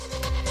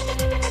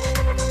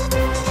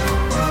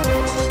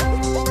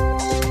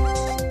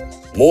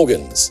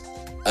Morgans,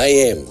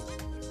 AM,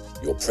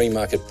 your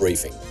pre-market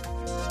briefing.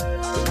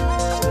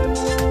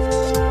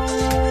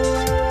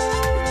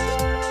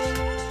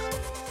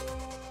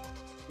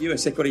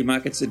 US equity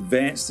markets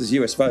advanced as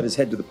US voters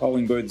head to the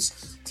polling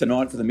booths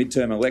tonight for the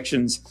midterm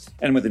elections,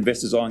 and with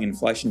investors eyeing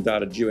inflation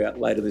data due out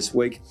later this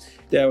week.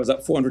 Dow was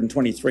up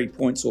 423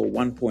 points or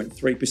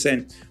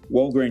 1.3%.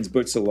 Walgreens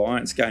Boots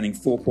Alliance gaining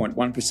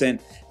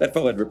 4.1%. That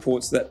followed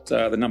reports that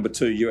the number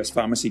 2 US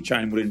pharmacy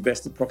chain would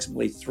invest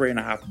approximately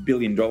 $3.5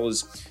 billion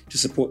to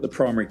support the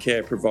primary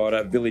care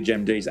provider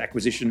VillageMD's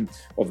acquisition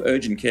of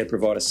urgent care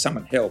provider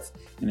Summit Health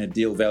in a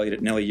deal valued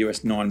at nearly US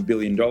 $9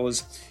 billion.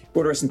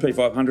 Broader S&P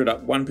 500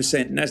 up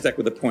 1%, Nasdaq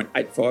with a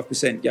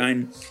 0.85%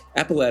 gain.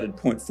 Apple added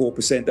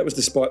 0.4%. That was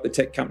despite the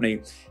tech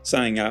company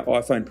saying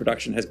iPhone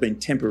production has been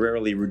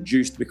temporarily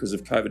reduced because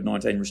of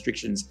COVID-19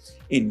 restrictions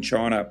in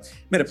China.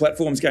 Meta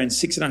Platforms gained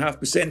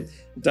 6.5%,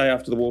 the day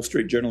after the Wall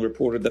Street Journal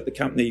reported that the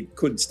company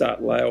could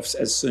start layoffs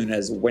as soon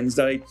as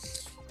Wednesday.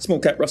 Small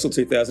cap Russell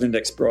 2000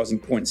 index rising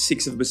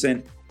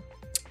 0.6%.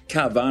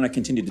 Carvana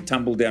continued to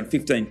tumble, down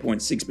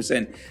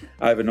 15.6%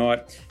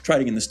 overnight.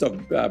 Trading in the stock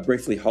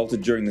briefly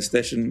halted during the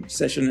session,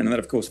 and that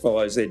of course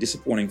follows their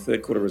disappointing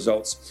third quarter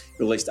results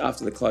released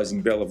after the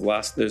closing bell of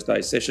last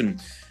Thursday's session.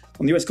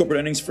 On the US corporate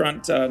earnings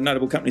front,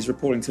 notable companies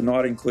reporting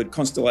tonight include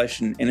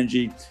Constellation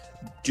Energy,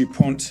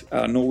 DuPont,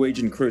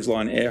 Norwegian Cruise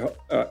Line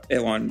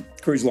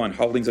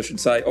Holdings,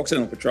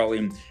 Occidental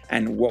Petroleum,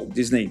 and Walt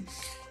Disney.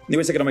 On the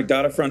US economic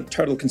data front,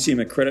 total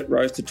consumer credit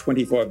rose to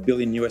 $25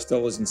 billion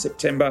in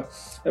September.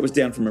 That was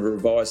down from a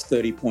revised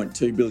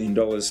 $30.2 billion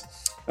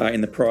in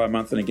the prior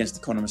month and against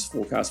economists'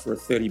 forecast for a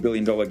 $30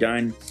 billion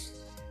gain.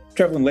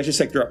 Travel and leisure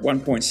sector up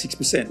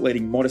 1.6%,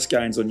 leading modest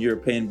gains on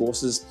European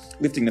bourses,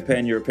 lifting the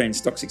Pan-European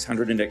Stock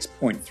 600 index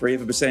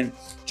 0.3%.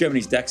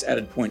 Germany's DAX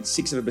added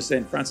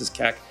 0.6%. France's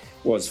CAC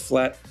was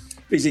flat.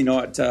 Busy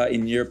night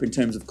in Europe in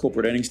terms of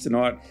corporate earnings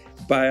tonight.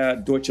 Bayer,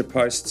 Deutsche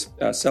Post,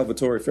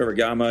 Salvatore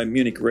Ferragamo,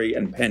 Munich Re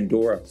and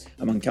Pandora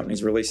among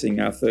companies releasing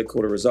third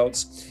quarter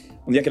results.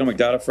 On the economic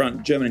data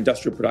front, German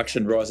industrial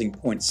production rising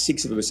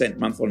 0.6%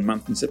 month on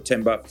month in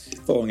September,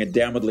 following a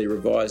downwardly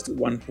revised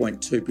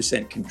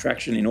 1.2%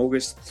 contraction in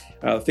August.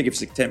 The figure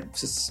for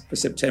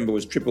September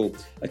was triple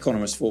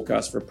economists'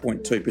 forecast for a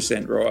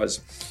 0.2%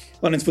 rise.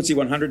 London's FTSE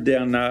 100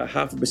 down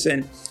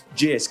 0.5%,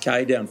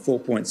 GSK down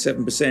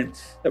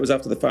 4.7%. That was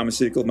after the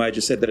pharmaceutical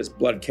major said that its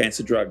blood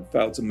cancer drug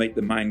failed to meet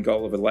the main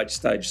goal of a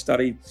late-stage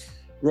study.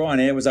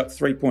 Ryanair was up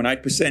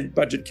 3.8%,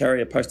 budget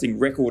carrier posting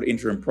record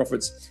interim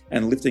profits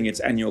and lifting its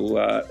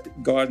annual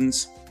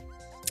guidance.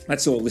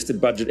 That saw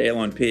listed budget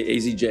airline peer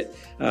EasyJet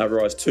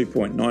rise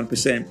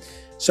 2.9%.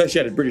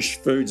 Associated British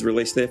Foods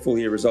released their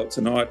full-year result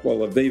tonight, while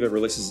Aviva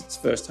releases its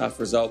first half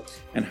result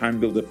and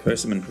homebuilder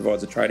Persimmon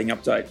provides a trading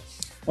update.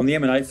 On the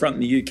M&A front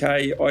in the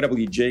UK,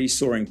 IWG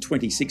soaring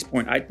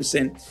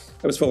 26.8%.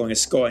 That was following a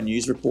Sky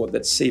News report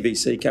that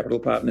CVC Capital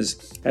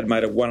Partners had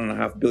made a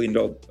 £1.5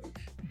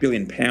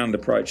 billion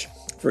approach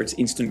for its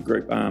Instant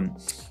Group arm.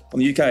 On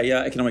the UK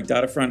economic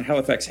data front,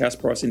 Halifax house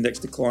price index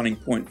declining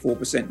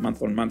 0.4%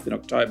 month on month in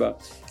October,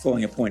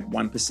 following a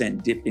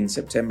 0.1% dip in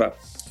September.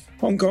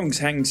 Hong Kong's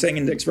Hang Seng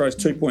Index rose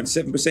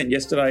 2.7%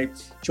 yesterday.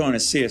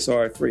 China's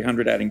CSI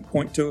 300 adding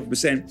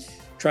 0.2%.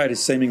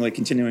 Traders seemingly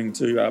continuing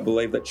to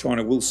believe that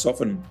China will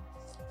soften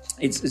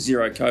its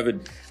zero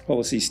COVID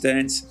policy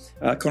stance.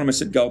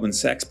 Economists at Goldman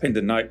Sachs penned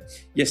a note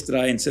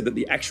yesterday and said that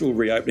the actual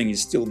reopening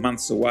is still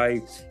months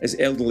away as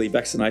elderly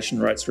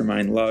vaccination rates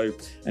remain low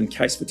and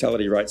case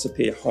fatality rates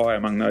appear high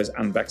among those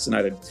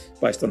unvaccinated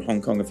based on Hong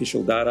Kong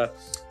official data.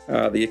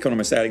 The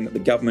economist adding that the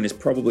government is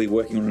probably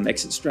working on an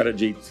exit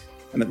strategy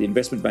and that the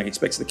investment bank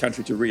expects the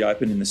country to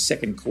reopen in the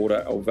second quarter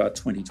of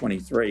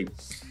 2023.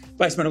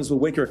 Base metals were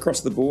weaker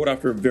across the board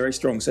after a very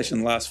strong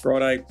session last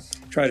Friday.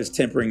 Traders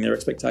tempering their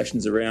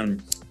expectations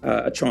around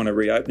a China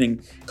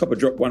reopening. Copper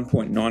dropped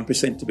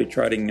 1.9% to be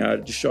trading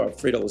just shy of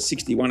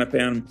 $3.61 a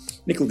pound.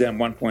 Nickel down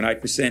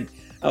 1.8%.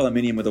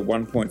 Aluminium with a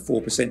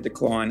 1.4%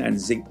 decline,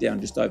 and zinc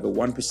down just over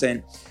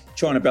 1%.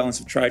 China balance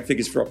of trade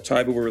figures for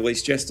October were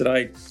released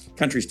yesterday.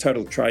 Country's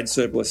total trade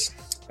surplus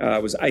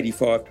was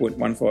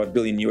 $85.15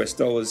 billion US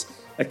dollars.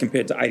 That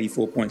compared to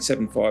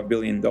 $84.75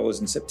 billion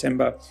in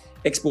September.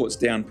 Exports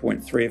down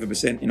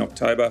 0.3% in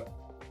October.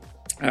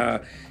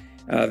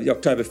 The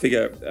October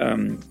figure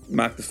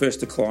marked the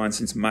first decline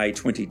since May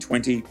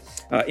 2020.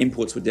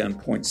 Imports were down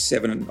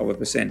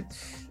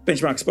 0.7%.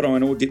 Benchmark spot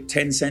iron ore dipped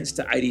 10 cents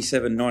to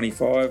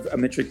 $87.95 a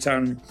metric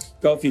tonne.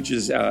 Gold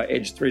futures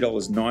edged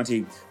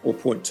 $3.90 or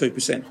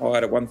 0.2% higher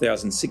to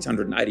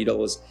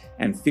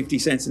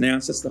 $1,680.50 an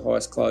ounce. That's the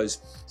highest close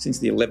since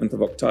the 11th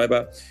of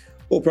October.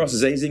 Oil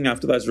prices easing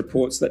after those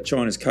reports that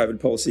China's COVID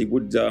policy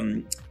would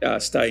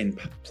stay in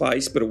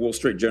place, but a Wall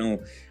Street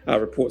Journal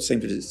report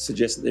seemed to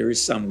suggest that there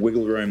is some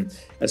wiggle room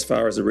as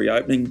far as a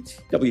reopening.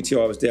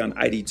 WTI was down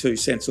 82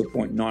 cents or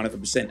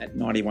 0.9% at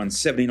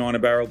 91.79 a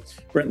barrel.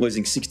 Brent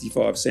losing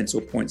 65 cents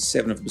or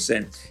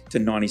 0.7% to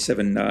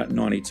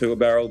 97.92 a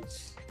barrel.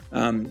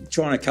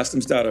 China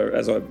customs data,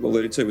 as I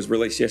alluded to, was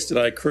released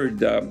yesterday.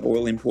 Crude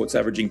oil imports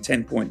averaging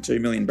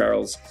 10.2 million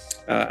barrels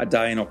a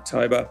day in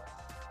October.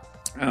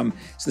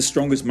 It's the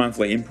strongest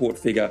monthly import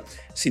figure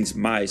since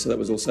May, so that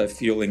was also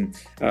fueling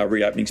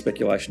reopening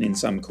speculation in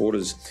some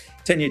quarters.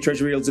 10-year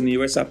Treasury yields in the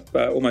US up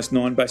almost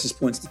 9 basis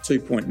points to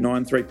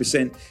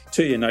 2.93%.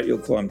 2-year note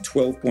yield climbed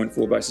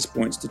 12.4 basis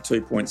points to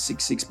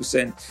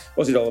 2.66%.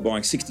 Aussie dollar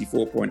buying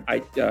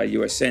 64.8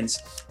 US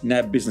cents.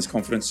 NAB Business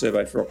Confidence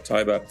Survey for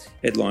October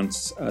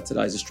headlines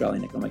today's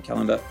Australian economic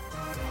calendar.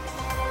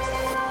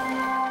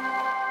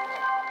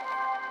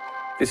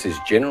 This is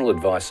general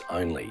advice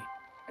only,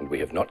 and we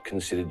have not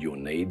considered your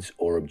needs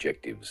or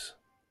objectives.